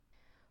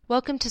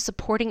Welcome to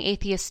Supporting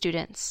Atheist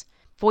Students,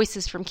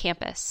 Voices from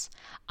Campus.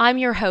 I'm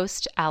your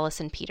host,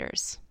 Allison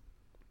Peters.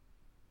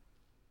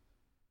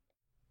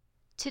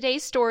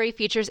 Today's story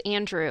features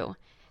Andrew.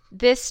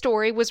 This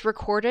story was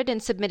recorded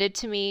and submitted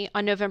to me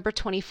on November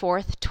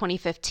 24th,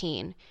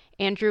 2015.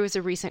 Andrew is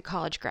a recent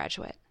college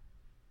graduate.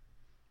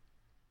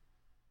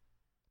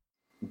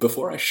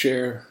 Before I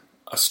share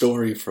a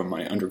story from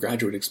my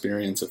undergraduate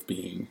experience of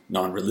being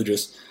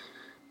non-religious,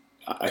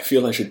 I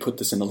feel I should put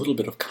this in a little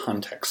bit of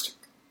context.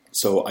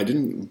 So I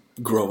didn't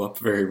grow up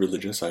very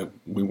religious.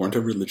 We weren't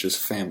a religious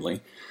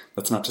family.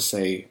 That's not to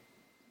say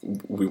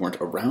we weren't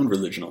around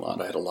religion a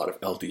lot. I had a lot of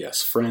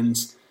LDS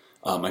friends.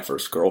 My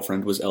first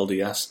girlfriend was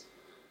LDS.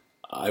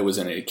 I was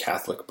in a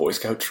Catholic Boy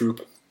Scout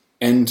troop.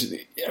 And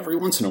every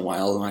once in a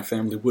while, my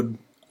family would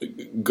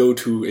go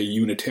to a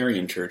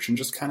Unitarian church and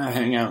just kind of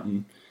hang out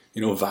and,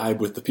 vibe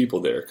with the people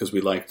there because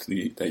we liked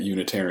that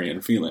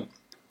Unitarian feeling.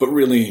 But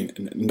really,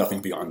 nothing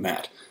beyond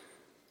that.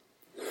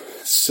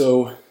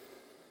 So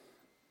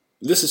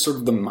this is sort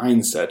of the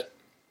mindset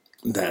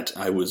that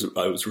I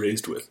was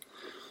raised with.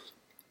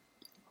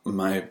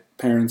 My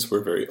parents were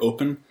very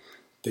open.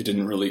 They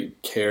didn't really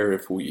care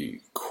if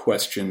we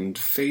questioned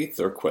faith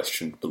or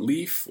questioned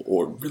belief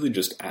or really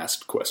just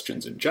asked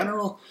questions in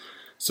general.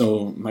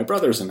 So my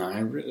brothers and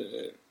I,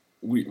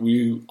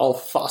 we all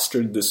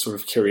fostered this sort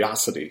of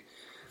curiosity.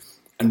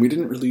 And we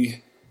didn't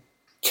really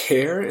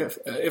care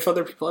if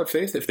other people had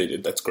faith. If they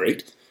did, that's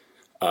great.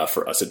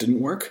 For us, it didn't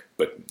work,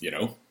 but,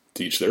 to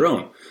each their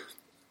own.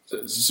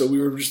 So we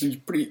were just a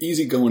pretty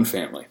easygoing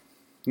family.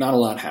 Not a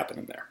lot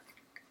happening there.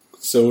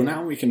 So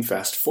now we can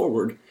fast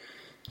forward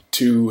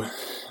to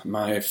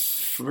my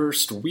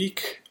first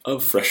week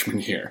of freshman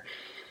year.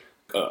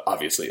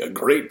 Obviously a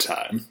great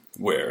time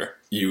where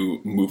you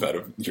move out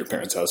of your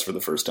parents' house for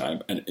the first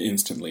time and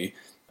instantly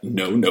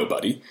know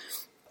nobody,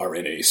 are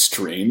in a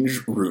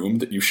strange room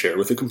that you share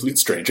with a complete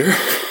stranger,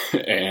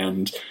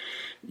 and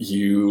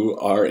you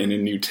are in a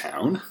new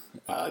town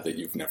that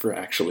you've never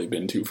actually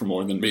been to for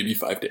more than maybe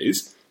 5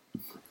 days.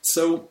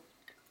 So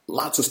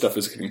lots of stuff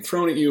is getting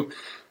thrown at you.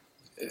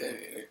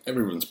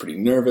 Everyone's pretty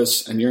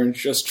nervous, and you're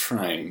just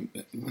trying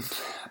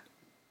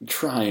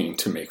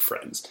to make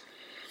friends.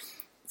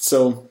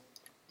 So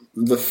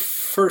the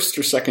first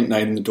or second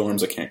night in the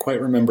dorms, I can't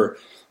quite remember,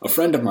 a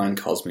friend of mine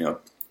calls me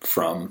up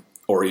from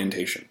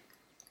orientation.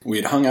 We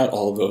had hung out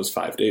all those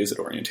 5 days at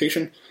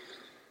orientation,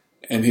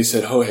 and he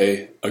said, "Oh,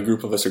 hey, a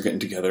group of us are getting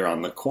together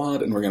on the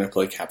quad, and we're going to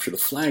play Capture the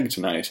Flag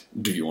tonight.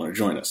 Do you want to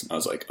join us?" And I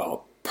was like,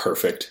 "Oh,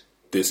 perfect.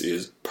 This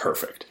is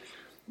perfect.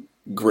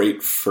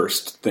 Great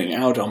first thing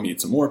out. I'll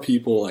meet some more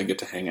people. I get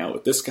to hang out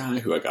with this guy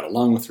who I got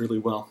along with really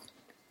well.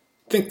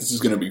 I think this is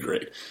going to be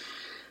great."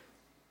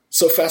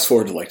 So fast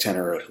forward to like 10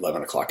 or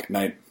 11 o'clock at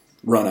night,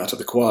 run out to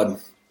the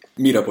quad,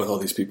 meet up with all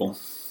these people,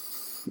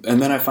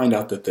 and then I find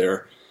out that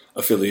they're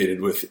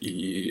affiliated with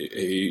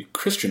a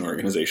Christian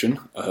organization,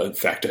 a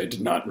fact I did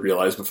not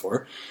realize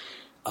before.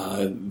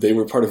 They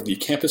were part of the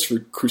Campus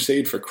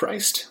Crusade for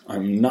Christ.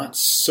 I'm not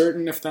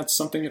certain if that's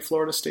something at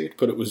Florida State,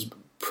 but it was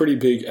pretty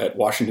big at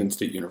Washington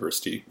State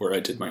University, where I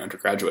did my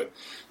undergraduate.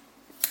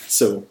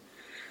 So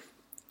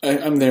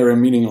I'm there, I'm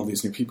meeting all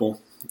these new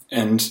people,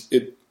 and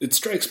it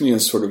strikes me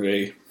as sort of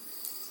a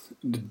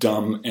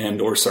dumb and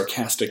or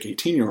sarcastic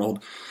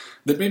 18-year-old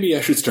that maybe I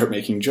should start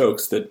making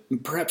jokes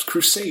that perhaps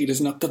Crusade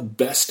is not the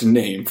best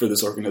name for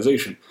this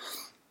organization.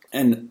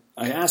 And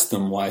I asked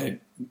them why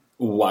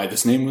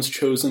this name was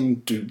chosen.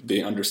 Do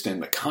they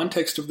understand the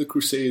context of the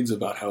Crusades,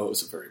 about how it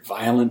was a very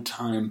violent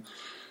time,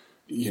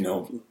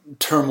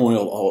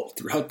 turmoil all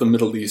throughout the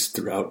Middle East,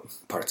 throughout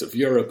parts of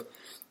Europe,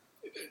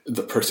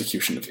 the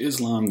persecution of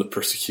Islam, the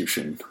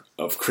persecution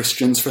of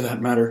Christians for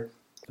that matter,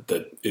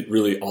 that it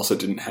really also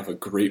didn't have a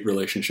great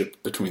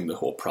relationship between the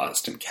whole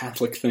Protestant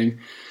Catholic thing.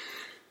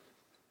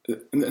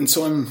 And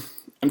so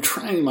I'm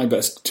trying my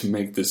best to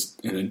make this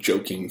in a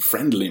joking,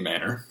 friendly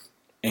manner,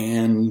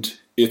 and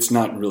it's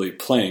not really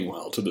playing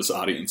well to this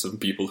audience of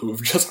people who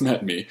have just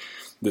met me,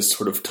 this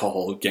sort of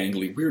tall,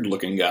 gangly,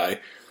 weird-looking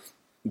guy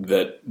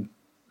that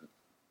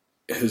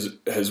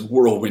has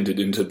whirlwinded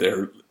into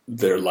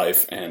their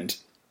life and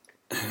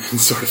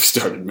sort of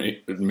started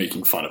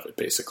making fun of it,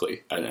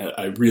 basically.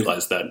 I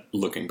realized that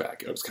looking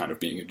back, I was kind of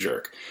being a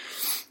jerk.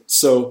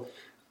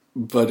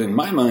 But in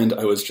my mind,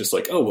 I was just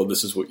like, oh, well,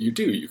 this is what you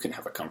do. You can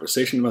have a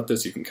conversation about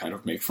this. You can kind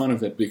of make fun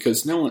of it,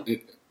 because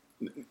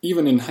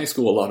even in high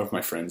school, a lot of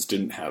my friends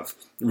didn't have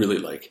really,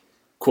 like,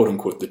 quote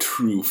unquote, the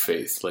true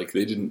faith. Like,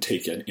 they didn't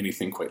take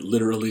anything quite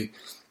literally.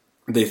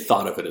 They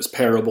thought of it as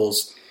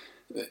parables,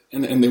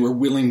 and they were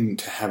willing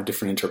to have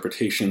different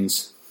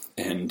interpretations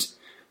and,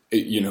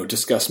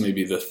 discuss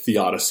maybe the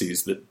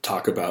theodicies that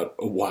talk about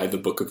why the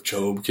book of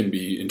Job can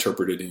be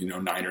interpreted in,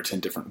 9 or 10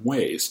 different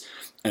ways.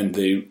 And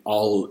they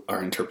all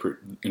are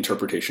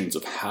interpretations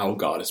of how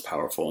God is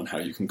powerful and how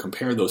you can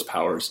compare those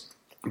powers,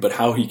 but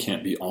how he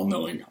can't be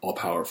all-knowing,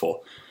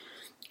 all-powerful,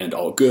 and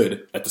all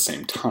good at the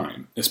same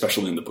time,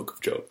 especially in the book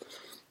of Job.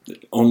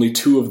 Only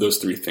 2 of those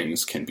 3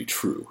 things can be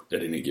true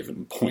at any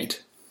given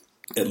point,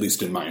 at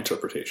least in my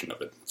interpretation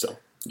of it. So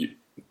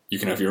You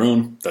can have your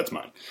own, that's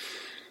mine.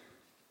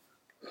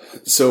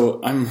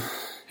 So I'm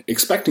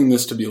expecting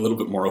this to be a little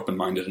bit more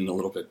open-minded and a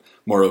little bit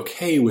more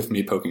okay with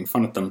me poking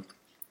fun at them.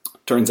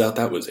 Turns out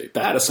that was a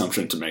bad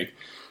assumption to make.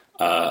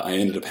 I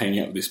ended up hanging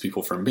out with these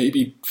people for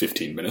maybe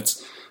 15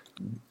 minutes.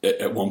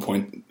 At one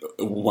point,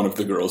 one of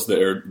the girls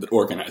there that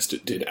organized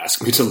it did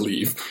ask me to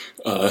leave,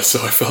 so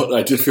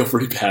I did feel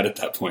pretty bad at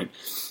that point.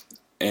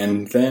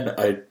 And then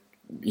I,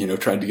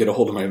 tried to get a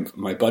hold of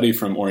my buddy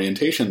from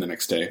orientation the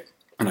next day,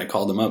 and I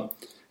called him up,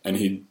 and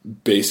he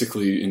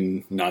basically,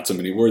 in not so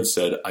many words,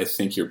 said, "I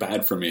think you're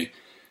bad for me,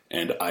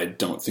 and I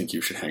don't think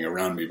you should hang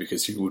around me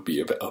because you would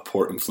be a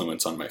poor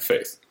influence on my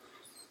faith."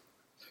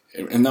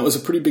 And that was a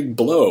pretty big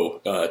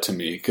blow to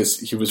me,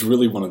 because he was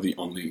really one of the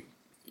only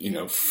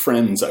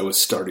friends I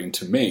was starting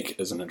to make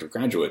as an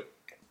undergraduate,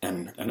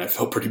 and I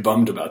felt pretty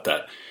bummed about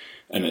that,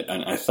 and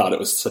I thought it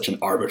was such an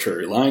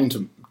arbitrary line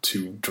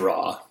to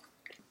draw,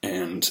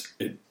 and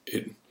it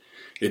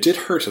did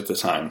hurt at the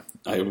time.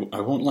 I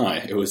won't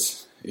lie.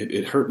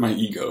 It hurt my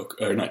ego,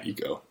 or not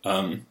ego,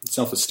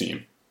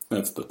 self-esteem.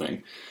 That's the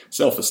thing,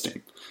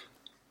 self-esteem.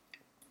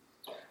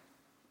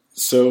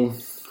 So,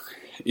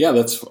 yeah,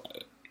 that's.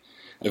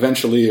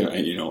 Eventually,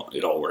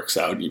 it all works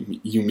out.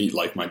 You meet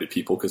like-minded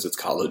people because it's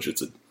college.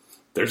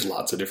 There's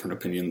lots of different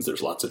opinions.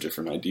 There's lots of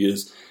different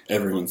ideas.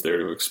 Everyone's there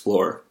to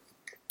explore.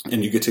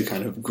 And you get to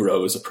kind of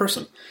grow as a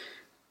person.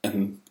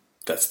 And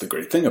that's the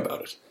great thing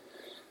about it.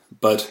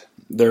 But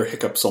there are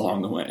hiccups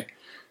along the way.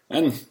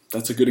 And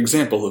that's a good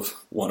example of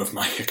one of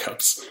my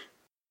hiccups.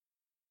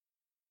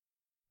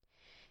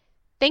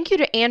 Thank you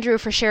to Andrew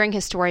for sharing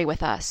his story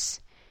with us.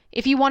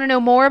 If you want to know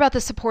more about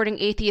the Supporting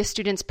Atheist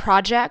Students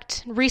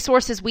project,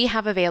 resources we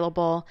have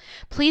available,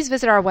 please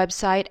visit our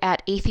website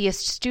at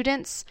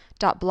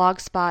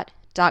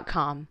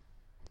atheiststudents.blogspot.com.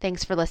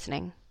 Thanks for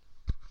listening.